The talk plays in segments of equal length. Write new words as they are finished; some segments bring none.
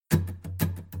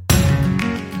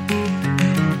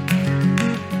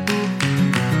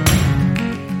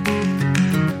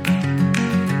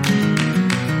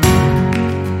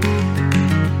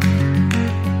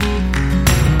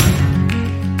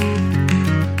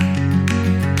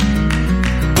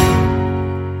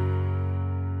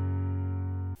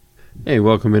Hey,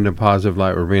 welcome into Positive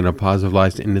Light. We're bringing a positive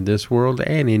light into this world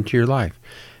and into your life.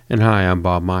 And hi, I'm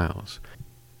Bob Miles.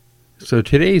 So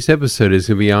today's episode is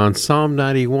going to be on Psalm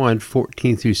 91,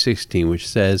 14 through 16, which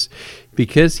says,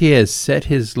 "Because he has set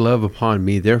his love upon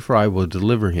me, therefore I will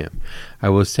deliver him. I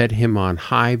will set him on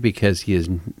high because he has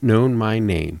known my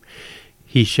name.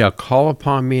 He shall call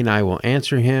upon me, and I will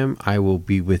answer him. I will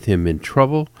be with him in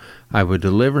trouble. I will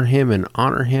deliver him and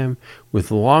honor him.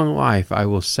 With long life I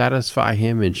will satisfy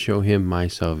him and show him my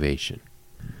salvation."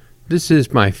 This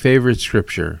is my favorite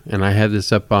scripture, and I have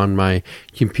this up on my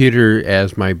computer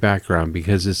as my background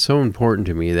because it's so important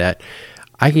to me that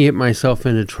I can get myself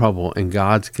into trouble and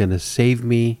God's going to save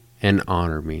me and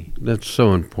honor me. That's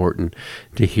so important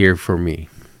to hear from me.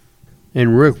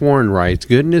 And Rick Warren writes,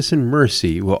 "Goodness and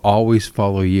mercy will always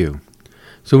follow you."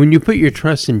 So when you put your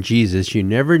trust in Jesus, you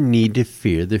never need to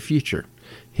fear the future.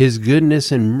 His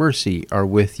goodness and mercy are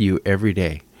with you every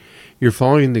day. You're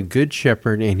following the Good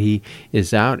Shepherd, and he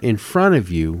is out in front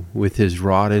of you with his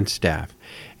rod and staff.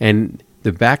 And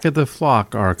the back of the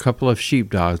flock are a couple of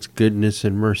sheepdogs, goodness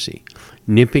and mercy,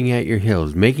 nipping at your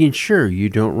heels, making sure you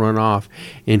don't run off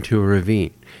into a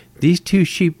ravine. These two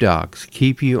sheepdogs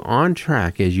keep you on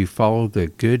track as you follow the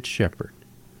Good Shepherd.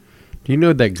 Do you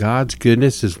know that God's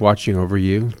goodness is watching over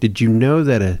you? Did you know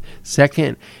that a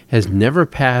second has never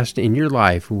passed in your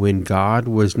life when God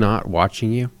was not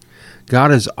watching you?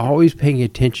 God is always paying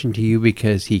attention to you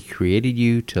because he created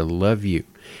you to love you.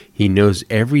 He knows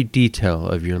every detail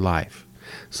of your life.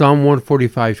 Psalm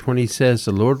 145:20 says,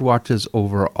 "The Lord watches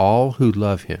over all who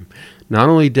love him." Not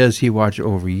only does he watch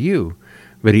over you,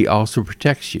 but he also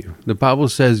protects you. The Bible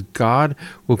says God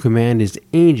will command his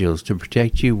angels to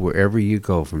protect you wherever you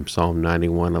go, from Psalm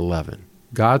 91:11.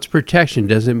 God's protection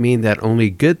doesn't mean that only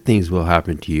good things will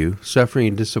happen to you. Suffering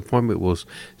and disappointment will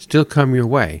still come your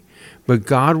way. But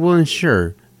God will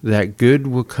ensure that good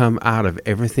will come out of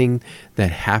everything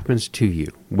that happens to you,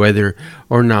 whether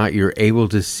or not you're able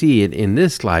to see it in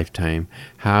this lifetime,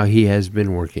 how he has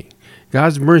been working.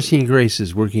 God's mercy and grace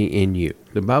is working in you.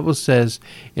 The Bible says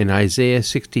in Isaiah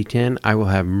 60:10, "I will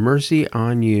have mercy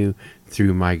on you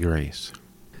through my grace."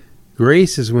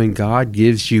 Grace is when God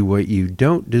gives you what you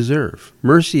don't deserve.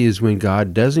 Mercy is when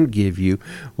God doesn't give you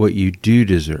what you do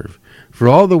deserve. For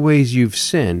all the ways you've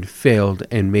sinned, failed,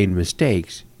 and made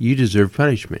mistakes, you deserve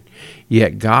punishment.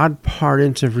 Yet God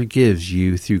pardons and forgives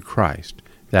you through Christ.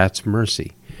 That's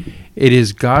mercy. It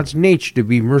is God's nature to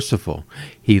be merciful.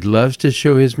 He loves to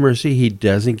show his mercy. He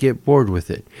doesn't get bored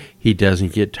with it. He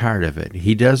doesn't get tired of it.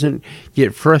 He doesn't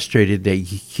get frustrated that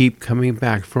you keep coming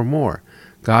back for more.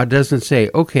 God doesn't say,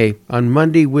 "Okay, on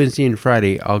Monday, Wednesday, and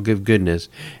Friday, I'll give goodness,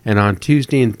 and on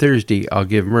Tuesday and Thursday, I'll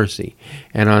give mercy,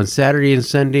 and on Saturday and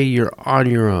Sunday, you're on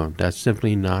your own." That's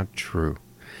simply not true.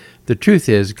 The truth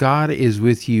is, God is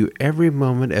with you every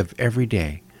moment of every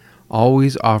day,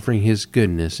 always offering his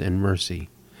goodness and mercy.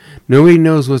 Nobody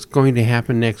knows what's going to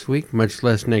happen next week, much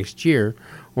less next year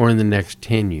or in the next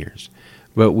 10 years.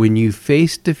 But when you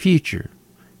face the future,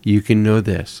 you can know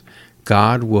this: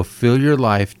 God will fill your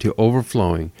life to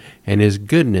overflowing, and his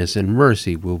goodness and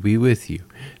mercy will be with you.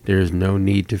 There is no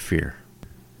need to fear.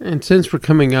 And since we're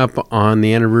coming up on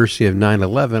the anniversary of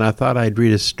 9/11, I thought I'd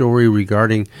read a story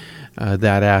regarding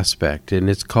that aspect. And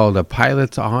it's called "A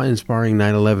Pilot's Awe-Inspiring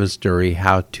 9/11 Story,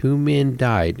 How Two Men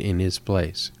Died in His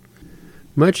Place."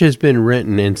 Much has been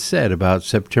written and said about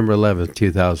September 11th,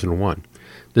 2001.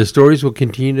 The stories will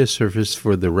continue to surface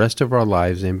for the rest of our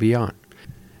lives and beyond.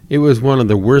 It was one of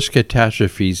the worst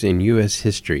catastrophes in U.S.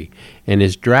 history and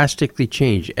has drastically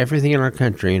changed everything in our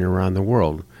country and around the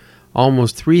world.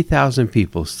 Almost 3,000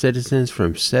 people, citizens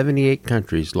from 78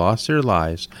 countries, lost their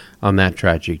lives on that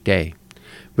tragic day.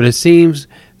 But it seems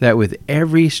that with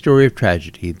every story of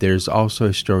tragedy, there's also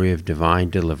a story of divine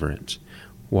deliverance.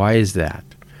 Why is that?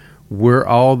 Were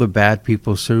all the bad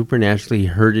people supernaturally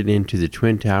herded into the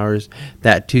Twin Towers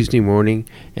that Tuesday morning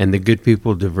and the good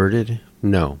people diverted?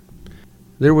 No.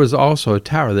 There was also a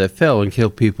tower that fell and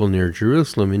killed people near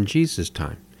Jerusalem in Jesus'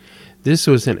 time. This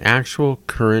was an actual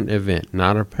current event,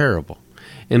 not a parable.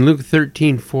 In Luke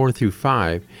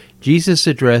 13:4-5, Jesus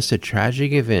addressed a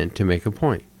tragic event to make a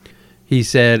point. He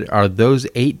said, "Are those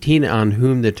 18 on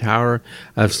whom the Tower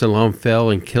of Siloam fell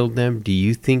and killed them, do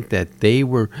you think that they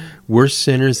were worse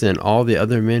sinners than all the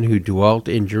other men who dwelt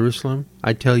in Jerusalem?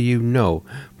 I tell you, no,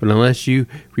 but unless you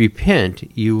repent,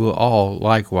 you will all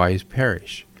likewise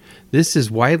perish." This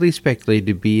is widely speculated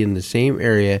to be in the same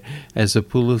area as the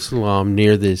Pool of Siloam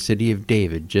near the city of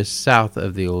David, just south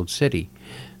of the old city.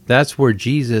 That's where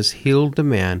Jesus healed the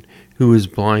man who was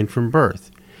blind from birth.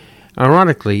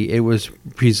 Ironically, it was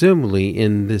presumably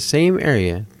in the same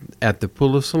area at the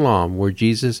Pool of Siloam where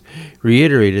Jesus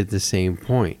reiterated the same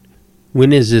point.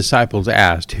 When his disciples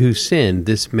asked who sinned,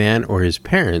 this man or his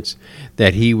parents,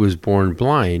 that he was born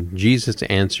blind, Jesus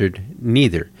answered,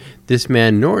 "Neither this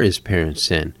man nor his parents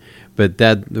sinned, but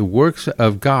that the works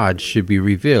of God should be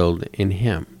revealed in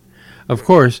him." Of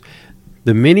course,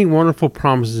 the many wonderful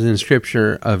promises in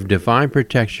Scripture of divine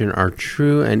protection are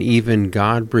true and even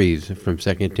God-breathed from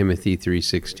 2 Timothy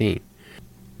 3:16.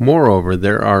 Moreover,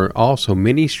 there are also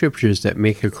many Scriptures that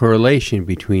make a correlation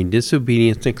between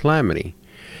disobedience and calamity,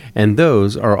 and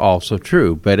those are also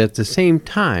true. But at the same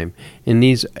time, in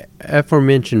these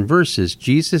aforementioned verses,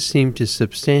 Jesus seemed to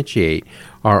substantiate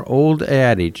our old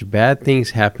adage, bad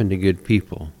things happen to good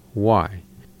people. Why?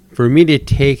 For me to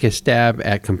take a stab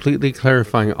at completely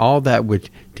clarifying all that would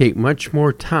take much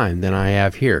more time than I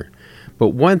have here. But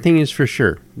one thing is for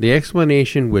sure, the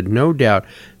explanation would no doubt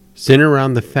center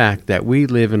around the fact that we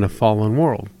live in a fallen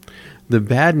world. The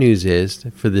bad news is,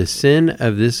 for the sin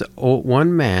of this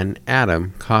one man,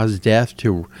 Adam, caused death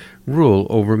to rule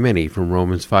over many, from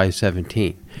Romans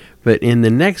 5:17. But in the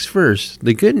next verse,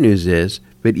 the good news is,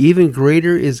 but even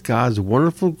greater is God's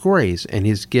wonderful grace and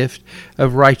his gift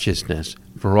of righteousness.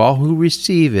 For all who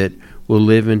receive it will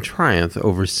live in triumph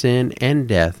over sin and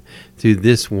death through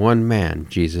this one man,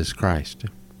 Jesus Christ.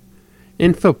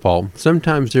 In football,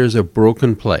 sometimes there's a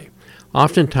broken play,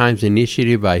 oftentimes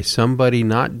initiated by somebody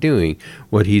not doing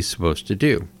what he's supposed to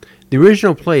do. The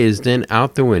original play is then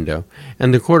out the window,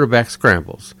 and the quarterback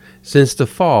scrambles. Since the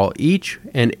fall, each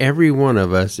and every one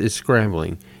of us is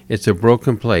scrambling. It's a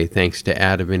broken play thanks to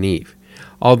Adam and Eve.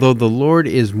 Although the Lord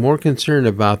is more concerned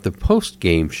about the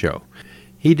post-game show,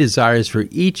 he desires for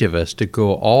each of us to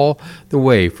go all the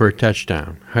way for a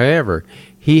touchdown. However,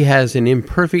 he has an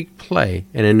imperfect play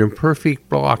and an imperfect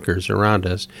blockers around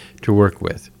us to work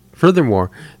with. Furthermore,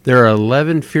 there are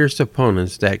 11 fierce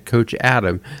opponents that Coach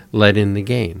Adam led in the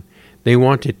game. They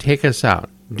want to take us out.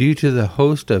 Due to the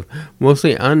host of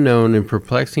mostly unknown and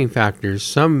perplexing factors,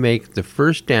 some make the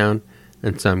first down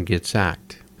and some get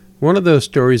sacked. One of those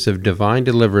stories of divine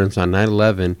deliverance on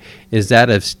 9/11 is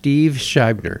that of Steve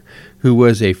Scheibner, who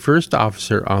was a first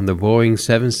officer on the Boeing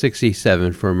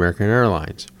 767 for American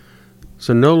Airlines.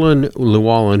 So Nolan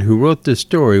Llewellyn, who wrote this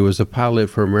story, was a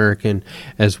pilot for American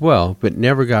as well, but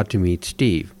never got to meet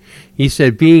Steve. He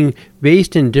said, being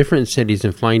based in different cities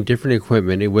and flying different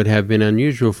equipment, it would have been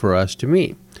unusual for us to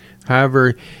meet.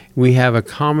 However, we have a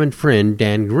common friend,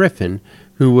 Dan Griffin,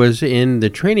 who was in the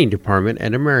training department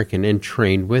at American and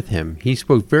trained with him. He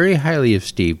spoke very highly of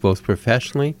Steve, both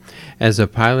professionally as a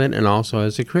pilot and also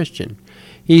as a Christian.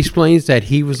 He explains that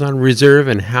he was on reserve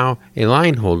and how a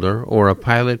line holder, or a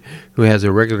pilot who has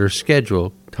a regular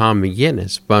schedule, Tom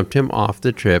McGinnis, bumped him off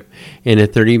the trip in a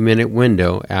 30-minute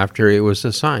window after it was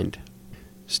assigned.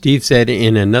 Steve said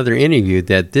in another interview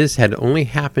that this had only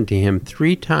happened to him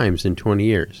 3 times in 20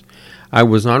 years. I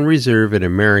was on reserve at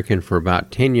American for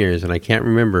about 10 years, and I can't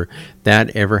remember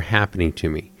that ever happening to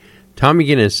me. Tom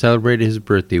McGinnis celebrated his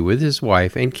birthday with his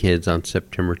wife and kids on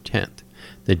September 10th,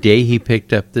 the day he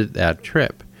picked up that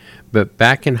trip. But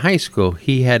back in high school,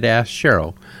 he had asked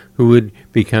Cheryl, who would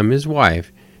become his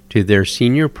wife, to their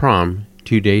senior prom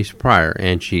 2 days prior,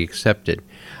 and she accepted.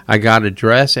 I got a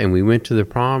dress, and we went to the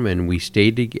prom, and we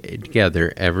stayed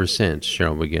together ever since,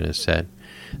 Cheryl McGinnis said.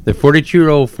 The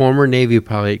 42-year-old former Navy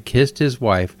pilot kissed his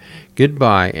wife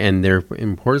goodbye and their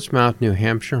in Portsmouth, New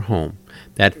Hampshire home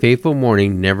that fateful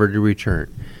morning, never to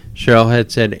return. Cheryl had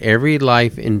said, every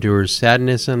life endures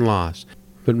sadness and loss,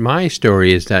 but my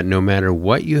story is that no matter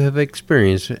what you have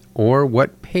experienced or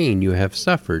what pain you have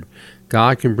suffered,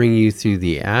 God can bring you through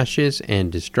the ashes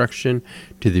and destruction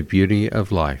to the beauty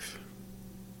of life.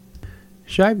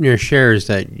 Scheibner shares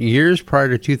that years prior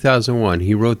to 2001,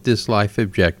 he wrote this life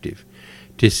objective: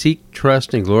 to seek,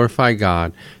 trust, and glorify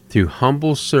God through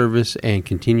humble service and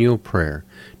continual prayer,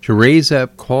 to raise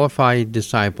up qualified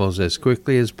disciples as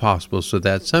quickly as possible so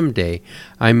that someday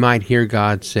I might hear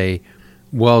God say,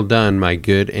 "Well done, my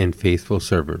good and faithful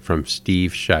servant," from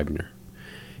Steve Scheibner.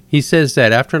 He says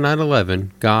that after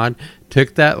 9/11, God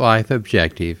took that life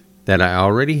objective that I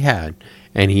already had,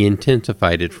 and he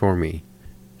intensified it for me.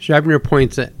 Scheibner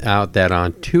points out that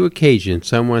on 2 occasions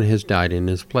someone has died in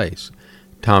his place,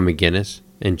 Tom McGinnis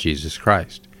and Jesus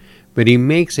Christ. But he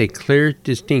makes a clear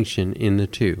distinction in the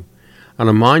two. On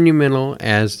a monumental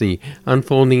as the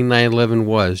unfolding 9/11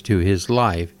 was to his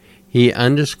life, He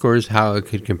underscores how it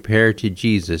could compare to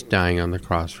Jesus dying on the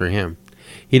cross for him.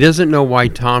 He doesn't know why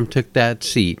Tom took that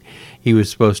seat he was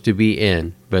supposed to be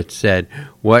in, but said,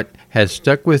 "What has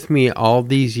stuck with me all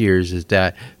these years is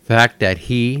that fact that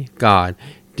he, God,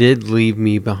 did leave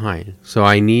me behind. So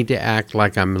I need to act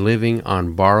like I'm living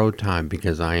on borrowed time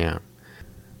because I am."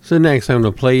 So next I'm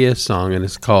going to play you a song, and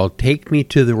it's called "Take Me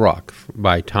to the Rock"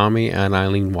 by Tommy and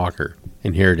Eileen Walker.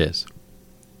 And here it is.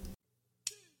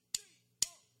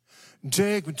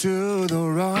 Take me to the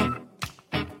rock.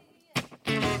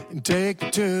 Take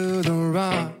me to the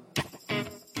rock.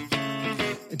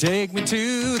 Take me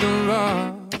to the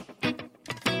rock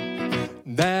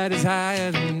that is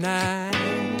higher than I.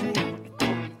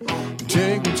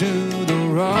 Take me to the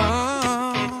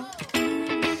rock.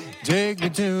 Take me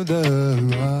to the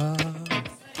rock.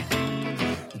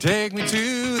 Take me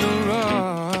to the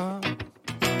rock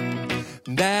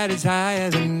that is higher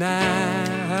than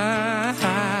I.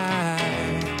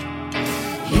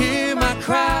 Hear my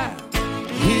cry,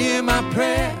 hear my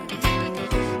prayer.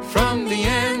 From the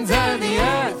ends of the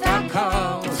earth I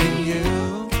call to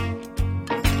you.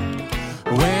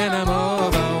 When I'm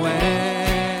overwhelmed,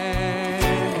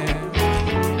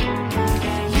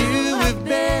 you have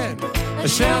been a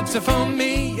shelter for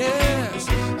me, yes,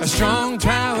 a strong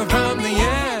tower from the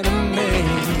enemy.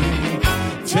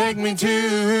 Take me to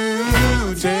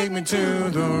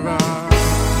the rock.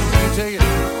 Take it.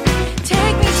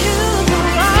 Take me to the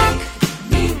rock.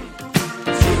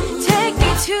 Take me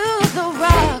to the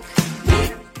rock.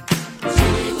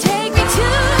 Take me to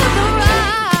the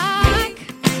rock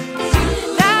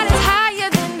that is higher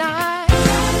than I.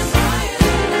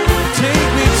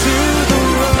 Take me to the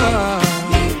rock.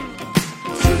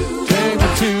 Take me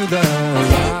to the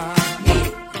rock.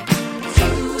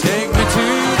 Take me to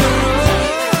the rock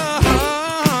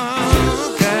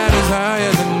that is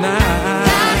higher than I.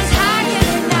 That is higher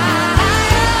than I.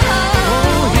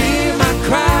 Oh, hear my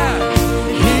cry,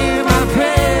 hear my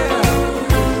prayer.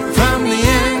 From the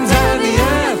ends of the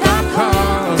earth I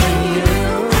call to you.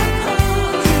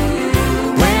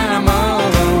 When I'm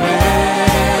overwhelmed,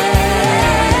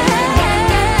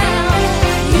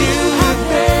 you have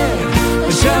been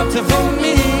a shelter for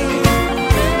me,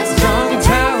 a strong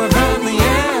tower from the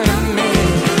enemy.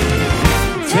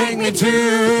 Take me to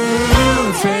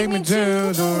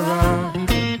the rock.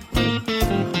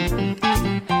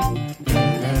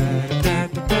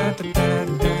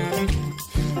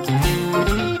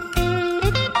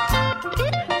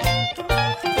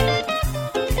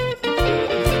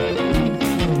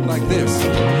 Like this.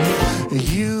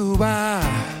 You are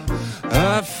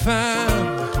a firm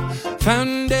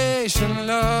foundation,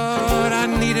 Lord. I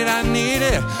need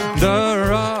it. The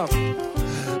rock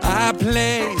I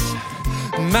place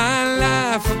my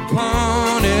life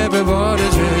upon.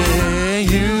 Everybody's here.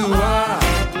 You are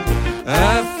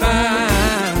a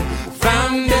firm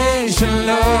foundation,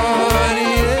 Lord.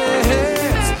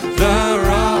 Yes, the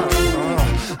rock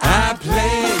I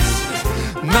place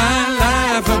my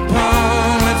life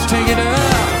upon. Let's take it up.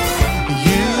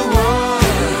 You are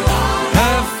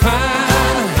a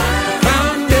firm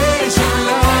foundation,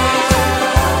 Lord.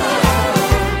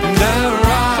 The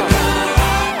rock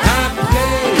I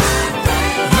place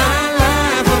my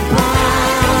life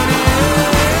upon.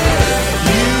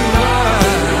 You are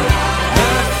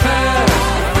a firm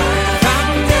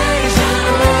foundation,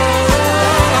 Lord.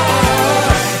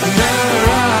 The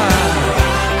rock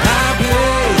I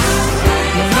place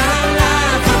my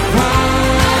life upon.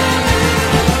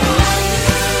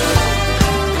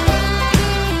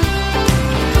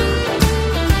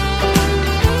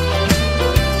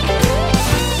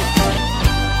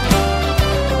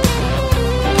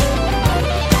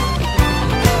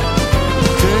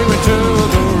 Take me to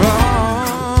the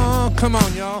rock. Come on,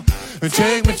 y'all.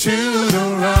 Take me to the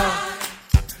rock.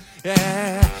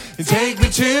 Yeah. Take me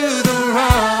to the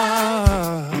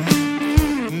rock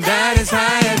that is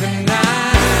higher than I.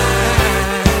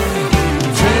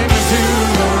 Take me to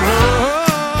the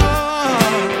rock.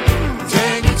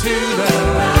 Take me to the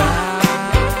rock.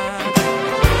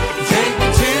 Take me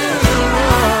to the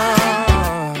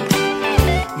rock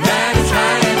that is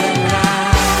higher than I.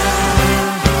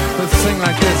 Let's sing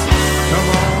like this. Come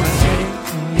on and take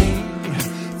me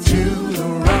to the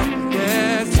rock.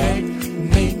 Yeah, take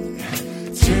me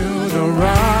to the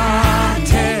rock.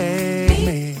 Take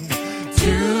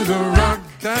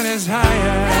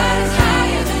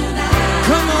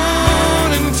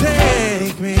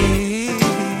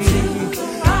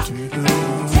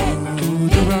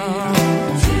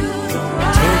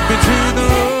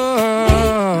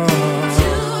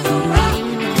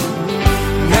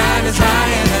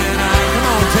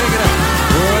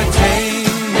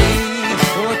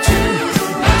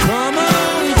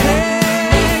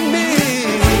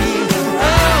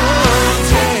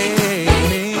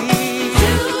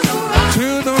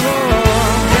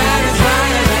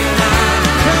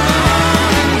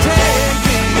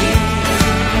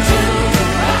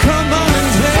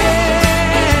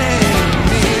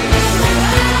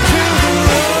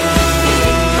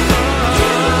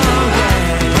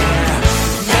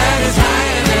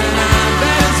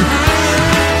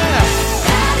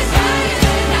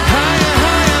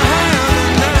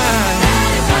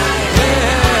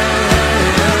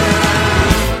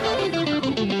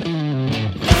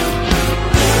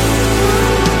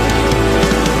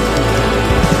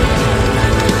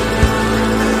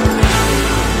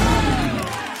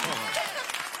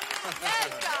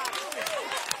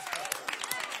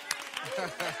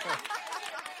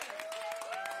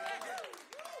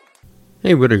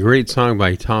Hey, what a great song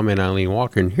by Tom and Eileen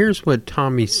Walker. And here's what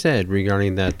Tommy said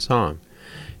regarding that song.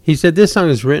 He said this song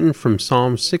is written from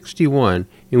Psalm 61,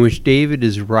 in which David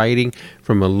is writing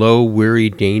from a low, weary,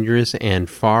 dangerous, and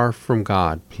far from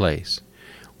God place.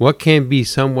 What can be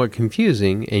somewhat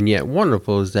confusing and yet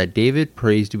wonderful is that David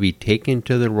prays to be taken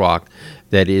to the rock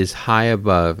that is high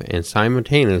above and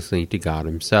simultaneously to God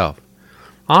himself.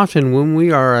 Often when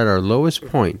we are at our lowest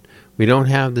point, we don't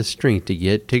have the strength to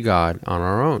get to God on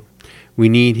our own. We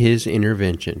need his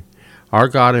intervention. Our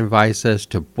God invites us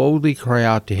to boldly cry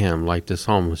out to him like the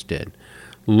psalmist did.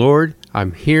 Lord,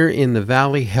 I'm here in the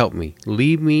valley, help me,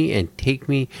 lead me and take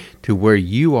me to where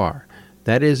you are.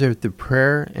 That is the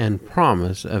prayer and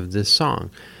promise of this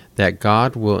song, that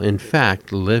God will in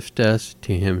fact lift us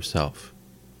to himself.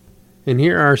 And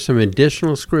here are some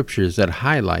additional scriptures that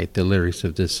highlight the lyrics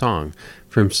of this song.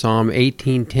 From Psalm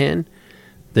 18:10,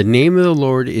 the name of the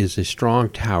Lord is a strong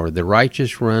tower. The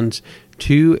righteous runs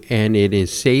to, and it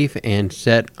is safe and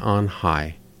set on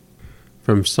high.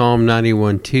 From Psalm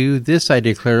 91:2, this I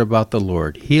declare about the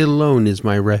Lord. He alone is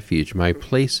my refuge, my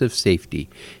place of safety.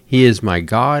 He is my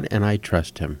God, and I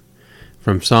trust him.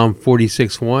 From Psalm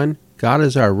 46:1, God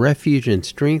is our refuge and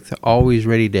strength, always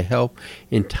ready to help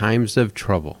in times of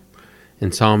trouble.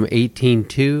 In Psalm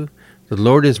 18:2, the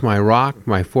Lord is my rock,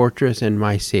 my fortress, and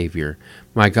my Savior.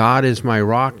 My God is my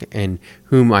rock, and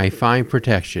whom I find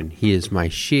protection. He is my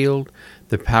shield,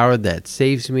 the power that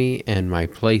saves me, and my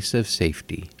place of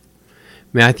safety.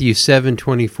 Matthew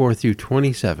 7:24 through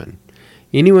 27.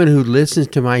 Anyone who listens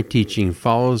to my teaching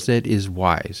follows it is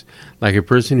wise, like a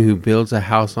person who builds a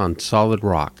house on solid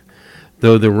rock.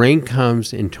 Though the rain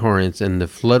comes in torrents and the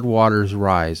flood waters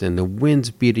rise and the winds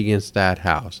beat against that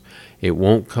house, it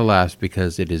won't collapse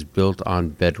because it is built on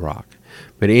bedrock.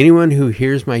 But anyone who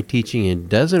hears my teaching and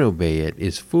doesn't obey it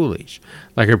is foolish,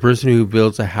 like a person who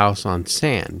builds a house on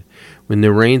sand. When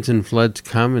the rains and floods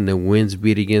come and the winds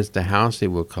beat against the house,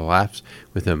 it will collapse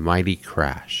with a mighty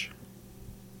crash.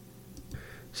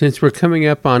 Since we're coming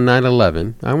up on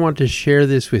 9/11, I want to share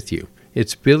this with you.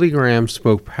 It's Billy Graham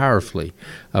spoke powerfully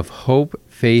of hope,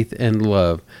 faith, and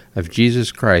love of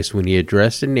Jesus Christ when he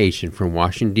addressed the nation from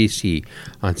Washington, D.C.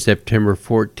 on September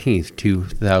 14th,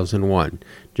 2001,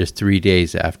 just 3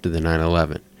 days after the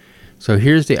 9/11. So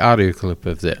here's the audio clip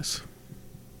of this.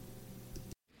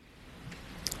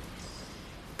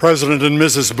 President and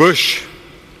Mrs. Bush,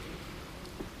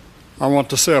 I want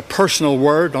to say a personal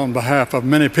word on behalf of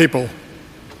many people.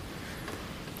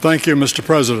 Thank you, Mr.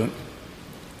 President,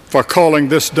 for calling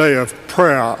this day of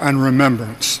prayer and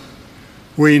remembrance.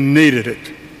 We needed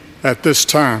it at this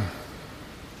time.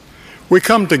 We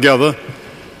come together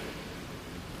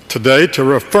today to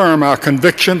reaffirm our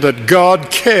conviction that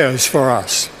God cares for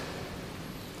us.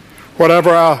 Whatever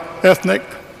our ethnic,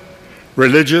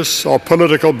 religious, or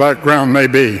political background may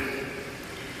be,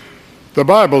 the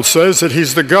Bible says that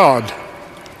He's the God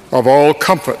of all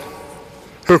comfort,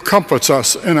 who comforts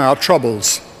us in our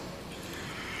troubles.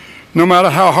 No matter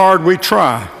how hard we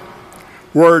try,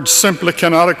 words simply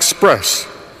cannot express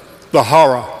the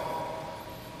horror,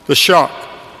 the shock,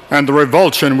 and the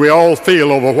revulsion we all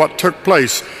feel over what took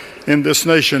place in this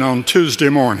nation on Tuesday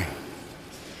morning.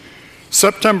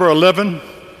 September 11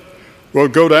 will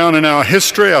go down in our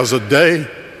history as a day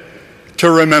to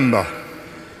remember.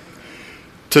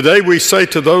 Today we say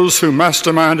to those who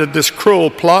masterminded this cruel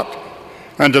plot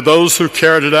and to those who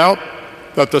carried it out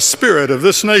that the spirit of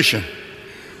this nation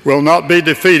will not be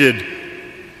defeated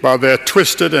by their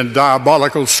twisted and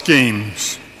diabolical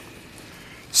schemes.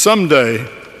 Someday,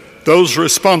 those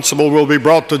responsible will be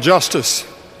brought to justice,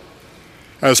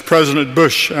 as President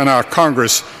Bush and our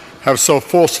Congress have so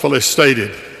forcefully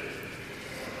stated.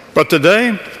 But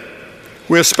today,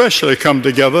 we especially come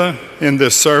together in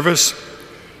this service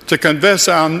to confess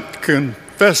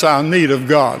our need of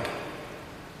God.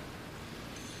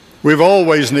 We've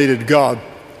always needed God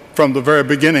from the very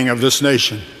beginning of this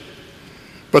nation.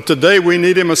 But today we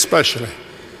need Him especially.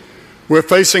 We're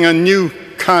facing a new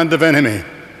kind of enemy.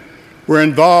 We're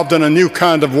involved in a new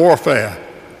kind of warfare,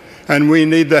 and we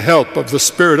need the help of the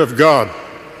Spirit of God.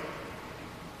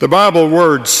 The Bible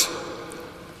words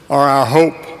are our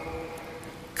hope.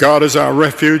 God is our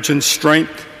refuge and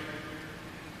strength,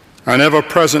 an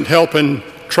ever-present help in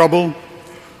trouble.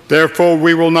 Therefore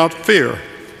we will not fear,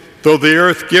 though the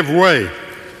earth give way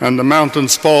and the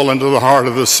mountains fall into the heart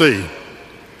of the sea.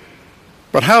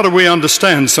 But how do we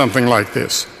understand something like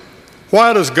this?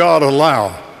 Why does God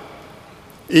allow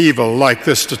evil like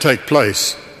this to take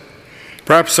place?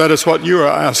 Perhaps that is what you are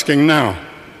asking now.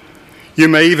 You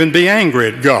may even be angry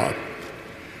at God.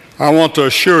 I want to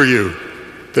assure you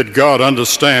that God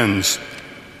understands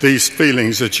these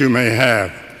feelings that you may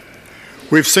have.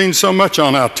 We've seen so much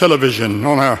on our television,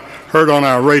 heard on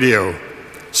our radio,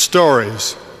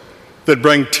 stories that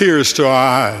bring tears to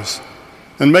our eyes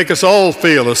and make us all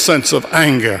feel a sense of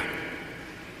anger.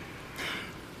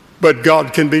 But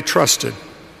God can be trusted,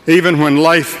 even when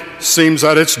life seems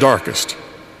at its darkest.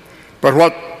 But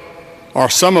what are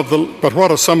some of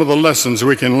the lessons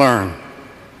we can learn?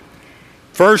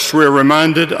 First, we're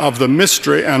reminded of the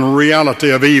mystery and reality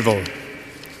of evil.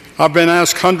 I've been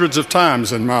asked hundreds of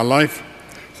times in my life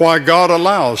why God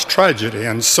allows tragedy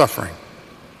and suffering.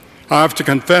 I have to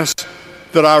confess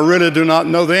that I really do not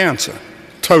know the answer,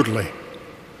 totally,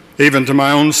 even to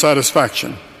my own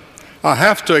satisfaction. I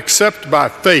have to accept by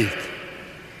faith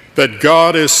that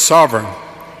God is sovereign,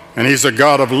 and He's a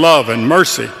God of love and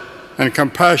mercy and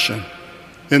compassion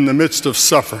in the midst of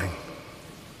suffering.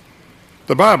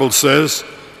 The Bible says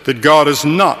that God is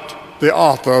not the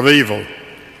author of evil.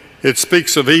 It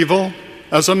speaks of evil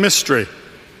as a mystery.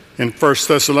 In 1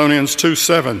 Thessalonians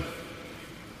 2:7,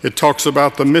 it talks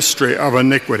about the mystery of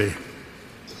iniquity.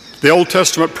 The Old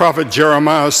Testament prophet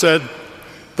Jeremiah said,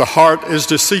 "The heart is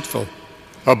deceitful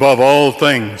above all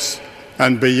things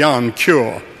and beyond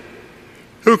cure.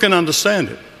 Who can understand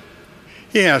it?"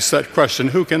 He asked that question,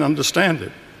 who can understand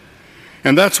it?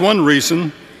 And that's one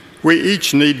reason we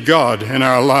each need God in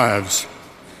our lives.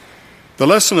 The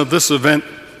lesson of this event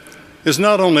is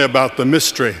not only about the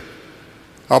mystery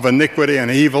of iniquity and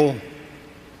evil,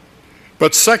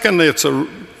 but secondly, it's a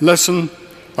lesson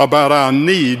about our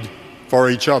need for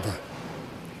each other.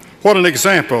 What an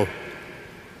example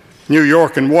New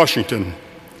York and Washington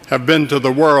have been to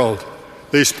the world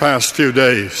these past few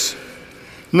days.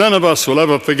 None of us will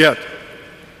ever forget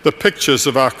the pictures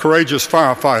of our courageous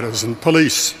firefighters and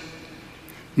police,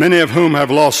 many of whom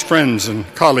have lost friends and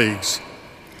colleagues,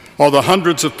 or the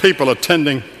hundreds of people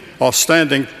attending or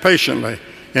standing patiently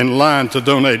in line to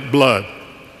donate blood.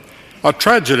 A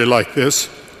tragedy like this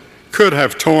could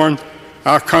have torn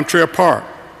our country apart,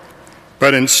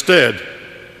 but instead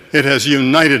it has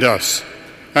united us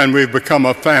and we've become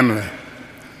a family.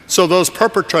 So those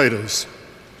perpetrators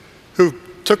who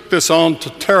took this on to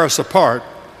tear us apart,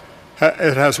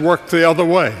 it has worked the other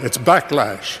way. It's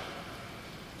backlash.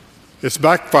 It's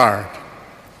backfired.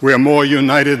 We are more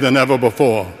united than ever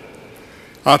before.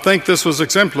 I think this was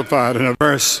exemplified in a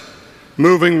very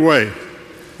moving way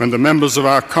when the members of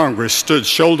our Congress stood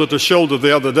shoulder to shoulder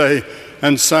the other day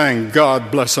and sang, "God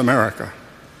Bless America."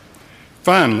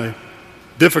 Finally,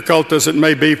 difficult as it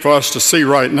may be for us to see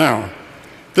right now,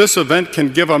 this event can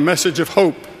give a message of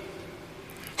hope.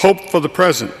 Hope for the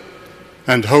present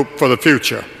and hope for the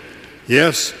future.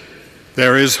 Yes,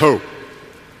 there is hope.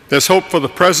 There's hope for the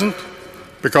present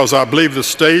because I believe the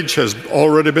stage has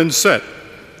already been set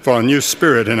for a new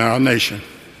spirit in our nation.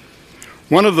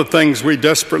 One of the things we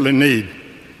desperately need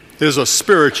is a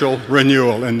spiritual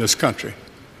renewal in this country.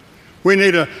 We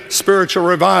need a spiritual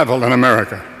revival in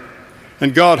America.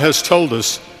 And God has told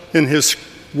us in His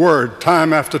Word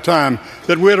time after time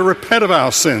that we're to repent of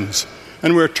our sins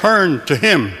and we're turned to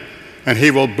Him, and He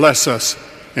will bless us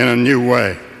in a new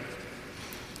way.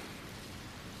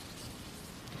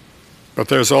 But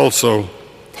there's also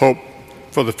hope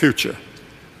for the future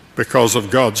because of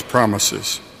God's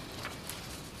promises.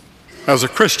 As a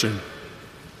Christian,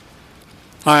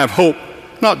 I have hope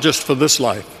not just for this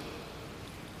life,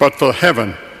 but for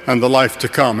heaven and the life to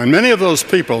come. And many of those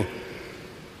people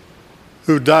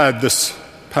who died this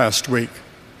past week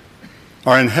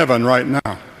are in heaven right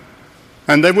now,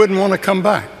 and they wouldn't want to come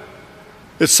back.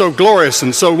 It's so glorious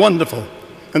and so wonderful,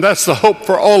 and that's the hope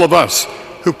for all of us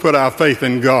who put our faith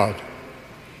in God.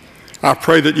 I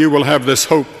pray that you will have this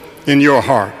hope in your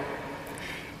heart.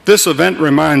 This event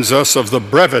reminds us of the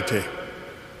brevity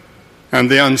and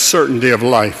the uncertainty of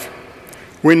life.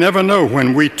 We never know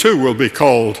when we too will be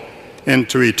called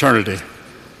into eternity.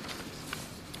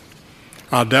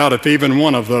 I doubt if even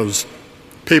one of those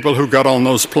people who got on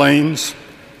those planes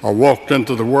or walked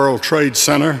into the World Trade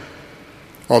Center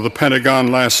or the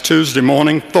Pentagon last Tuesday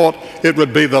morning thought it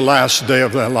would be the last day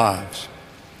of their lives.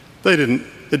 It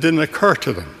didn't occur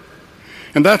to them.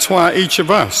 And that's why each of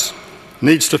us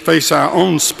needs to face our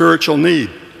own spiritual need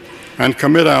and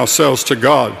commit ourselves to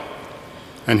God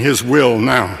and His will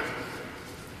now.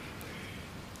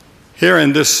 Here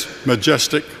in this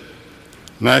majestic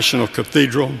National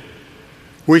Cathedral,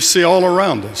 we see all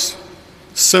around us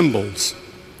symbols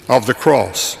of the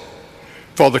cross.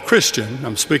 For the Christian,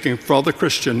 I'm speaking for the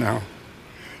Christian now,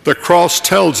 the cross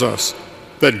tells us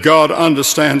that God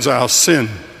understands our sin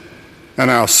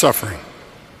and our suffering.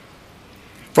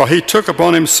 For He took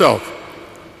upon Himself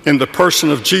in the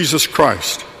person of Jesus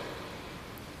Christ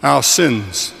our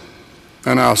sins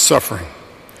and our suffering.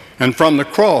 And from the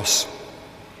cross,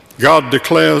 God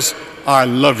declares, I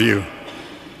love you.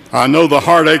 I know the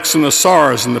heartaches and the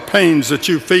sorrows and the pains that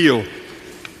you feel,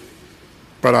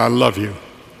 but I love you.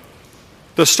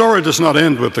 The story does not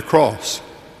end with the cross.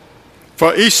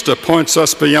 For Easter points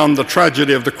us beyond the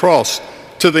tragedy of the cross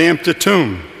to the empty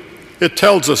tomb. It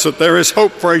tells us that there is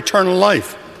hope for eternal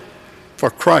life, for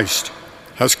Christ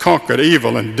has conquered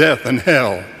evil and death and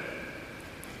hell.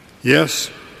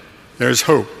 Yes, there's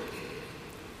hope.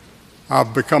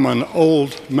 I've become an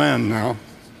old man now,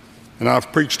 and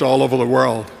I've preached all over the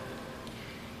world.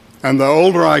 And the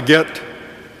older I get,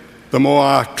 the more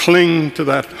I cling to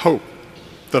that hope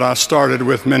that I started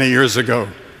with many years ago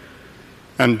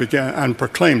and began and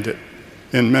proclaimed it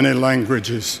in many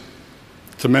languages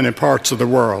to many parts of the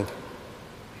world.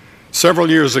 Several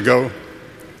years ago,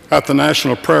 at the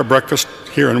National Prayer Breakfast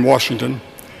here in Washington,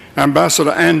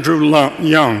 Ambassador Andrew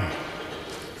Young,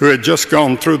 who had just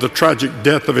gone through the tragic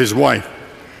death of his wife,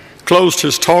 closed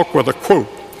his talk with a quote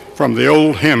from the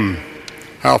old hymn,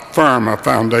 How Firm a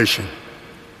Foundation.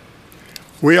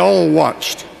 We all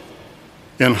watched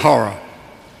in horror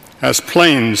as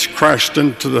planes crashed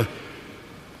into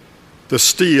the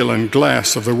steel and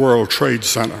glass of the World Trade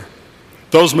Center.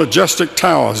 Those majestic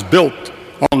towers built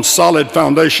on solid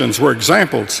foundations were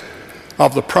examples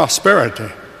of the prosperity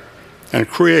and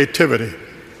creativity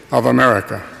of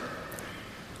America.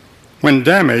 When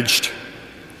damaged,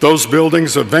 those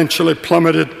buildings eventually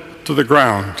plummeted to the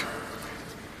ground,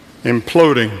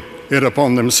 imploding it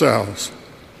upon themselves.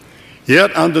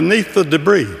 Yet underneath the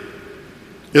debris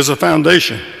is a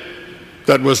foundation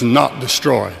that was not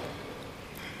destroyed.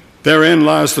 Therein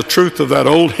lies the truth of that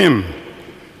old hymn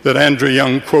that Andrew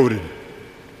Young quoted.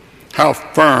 How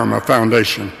firm a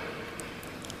foundation.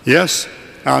 Yes,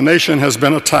 our nation has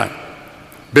been attacked,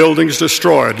 buildings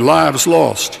destroyed, lives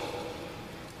lost.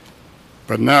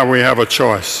 But now we have a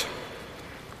choice,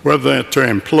 whether to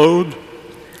implode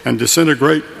and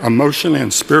disintegrate emotionally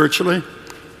and spiritually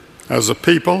as a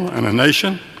people and a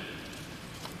nation,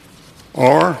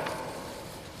 or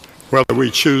whether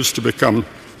we choose to become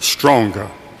stronger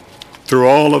through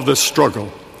all of this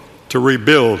struggle to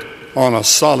rebuild on a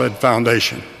solid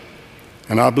foundation.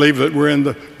 And I believe that we're in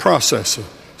the process of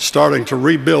starting to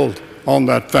rebuild on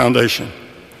that foundation.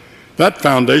 That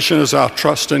foundation is our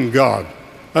trust in God.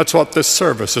 That's what this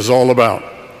service is all about.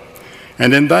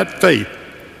 And in that faith,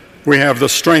 we have the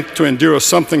strength to endure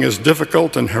something as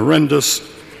difficult and horrendous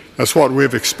as what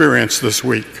we've experienced this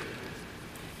week.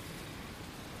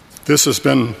 This has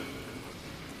been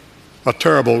a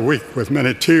terrible week with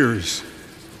many tears,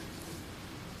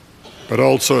 but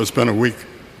also it's been a week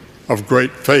of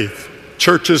great faith.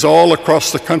 Churches all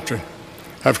across the country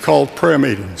have called prayer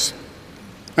meetings,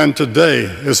 and today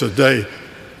is a day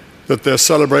that they're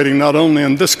celebrating not only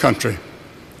in this country,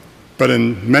 but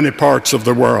in many parts of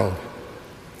the world.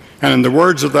 And in the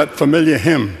words of that familiar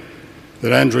hymn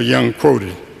that Andrew Young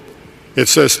quoted, it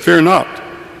says, Fear not,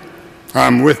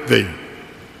 I'm with thee.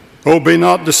 Oh, be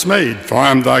not dismayed, for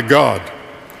I am thy God,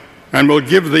 and will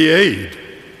give thee aid.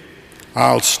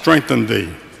 I'll strengthen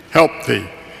thee, help thee,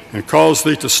 and cause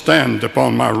thee to stand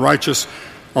upon thy righteous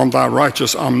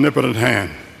omnipotent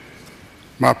hand.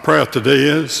 My prayer today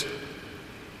is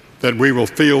that we will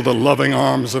feel the loving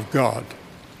arms of God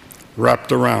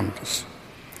wrapped around us,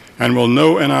 and will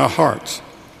know in our hearts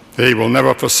that he will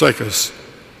never forsake us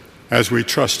as we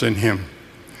trust in him.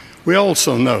 We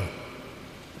also know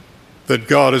that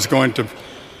God is going to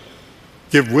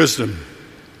give wisdom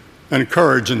and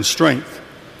courage and strength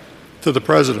to the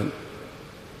president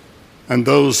and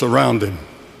those around him.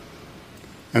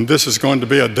 And this is going to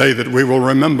be a day that we will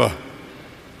remember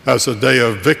as a day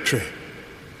of victory.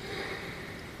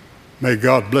 May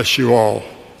God bless you all.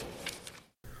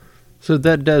 So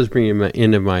that does bring me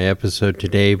end of my episode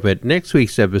today, but next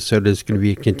week's episode is going to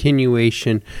be a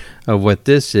continuation of what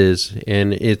this is,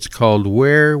 and it's called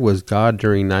Where Was God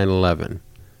During 9/11?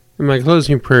 And my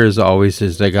closing prayer as always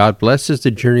is that God blesses the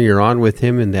journey you're on with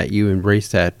him and that you embrace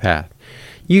that path.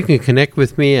 You can connect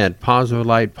with me at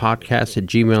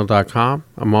positivelightpodcast@gmail.com.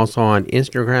 I'm also on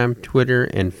Instagram, Twitter,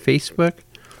 and Facebook.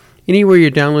 Anywhere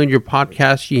you download your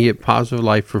podcast, you get Positive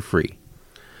Light for free.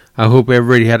 I hope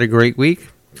everybody had a great week.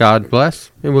 God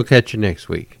bless, and we'll catch you next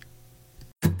week.